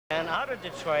And out of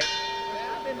Detroit,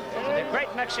 the great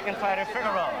Mexican fighter,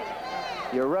 Figueroa.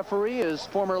 Your referee is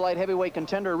former light heavyweight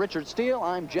contender Richard Steele.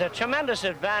 I'm Jeff. A tremendous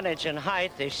advantage in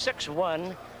height. He's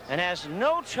 6'1" and has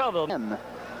no trouble.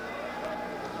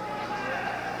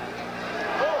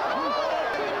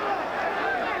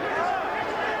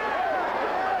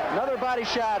 Another body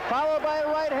shot, followed by a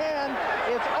right hand.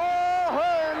 It's all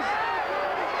Hearns.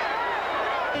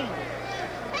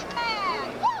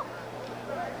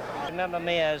 Remember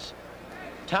me as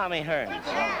Tommy Hearns.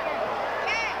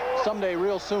 Someday,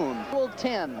 real soon.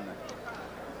 10.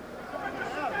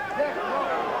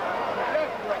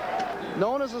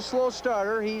 Known as a slow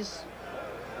starter, he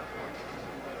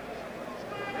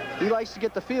likes to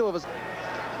get the feel of his.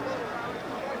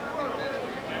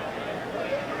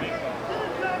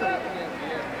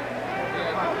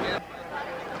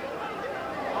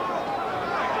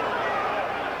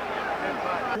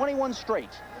 Straight.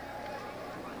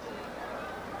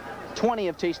 20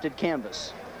 have tasted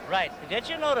canvas. Right. Did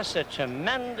you notice a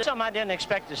tremendous, something I didn't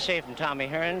expect to see from Tommy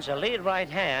Hearns, a lead right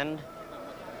hand.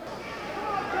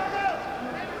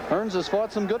 Hearns has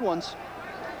fought some good ones.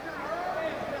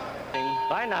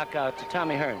 By knockout to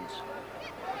Tommy Hearns.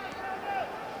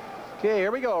 Okay,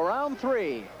 here we go. Round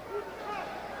 3.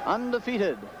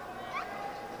 Undefeated.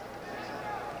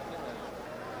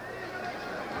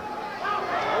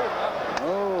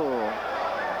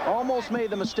 Almost made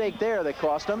the mistake there that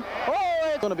cost him. Oh,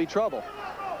 it's going to be trouble.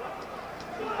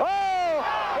 Oh,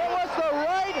 it was the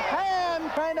right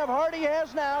hand kind of heart he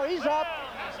has now. He's up.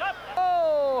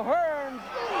 Oh, Hearns.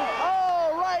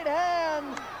 Oh, right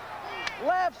hand.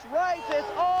 Lefts, rights. It's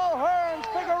all Hearns.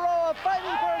 Figueroa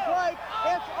fighting for his right.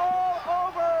 It's all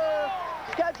over.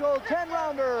 Scheduled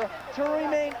 10-rounder to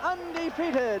remain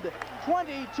undefeated.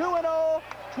 22-0.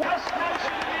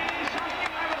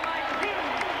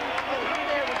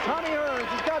 Tommy Hearns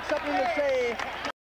has got something to say